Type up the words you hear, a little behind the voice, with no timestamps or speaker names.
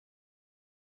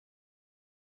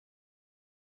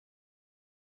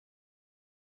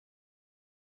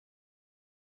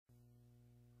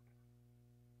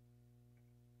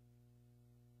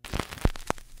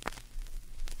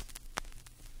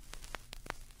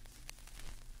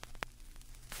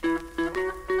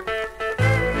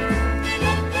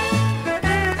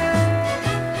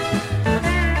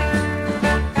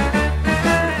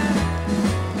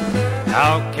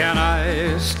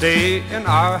stay in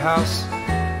our house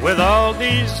with all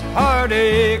these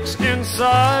heartaches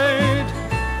inside.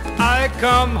 I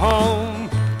come home,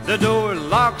 the door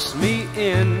locks me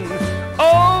in.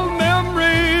 Old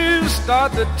memories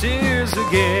start the tears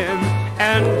again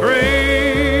and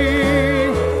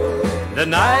bring the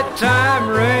nighttime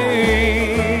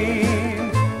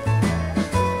rain.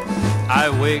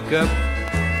 I wake up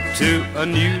to a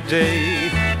new day,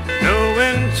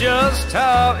 knowing just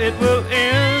how it will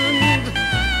end.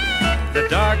 The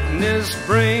darkness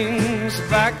brings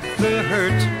back the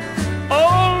hurt.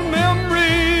 Old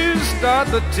memories start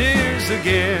the tears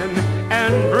again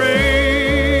and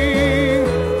bring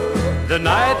the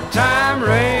nighttime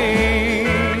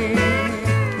rain.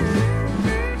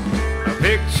 A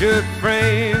picture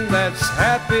frame that's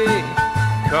happy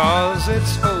 'cause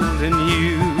it's holding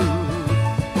you.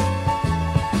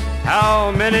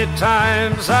 How many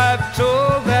times I've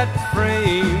told that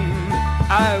frame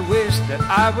I wish that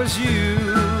I was you.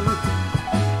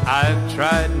 I've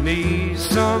tried me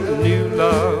some new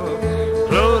love,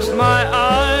 closed my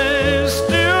eyes,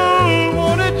 still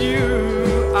wanted you.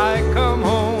 I come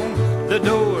home, the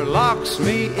door locks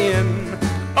me in.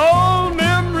 Old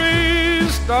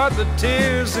memories start the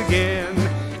tears again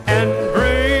and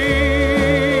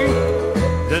bring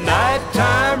the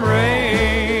nighttime rain.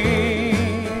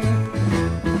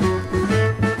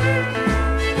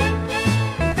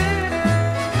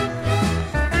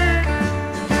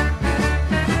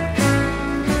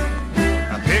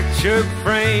 Picture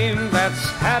frame that's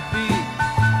happy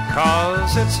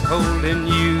 'cause it's holding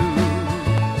you.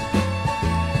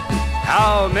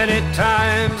 How many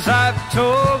times I've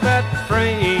told that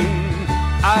frame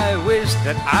I wish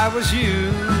that I was you.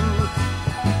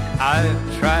 I've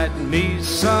tried me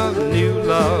some new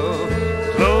love,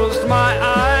 closed my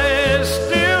eyes,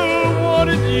 still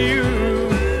wanted you.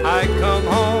 I come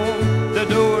home, the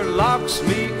door locks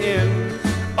me in.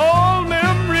 Old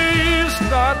memories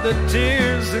start the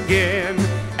tears again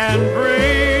and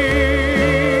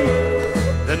bring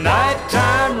the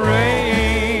nighttime rain.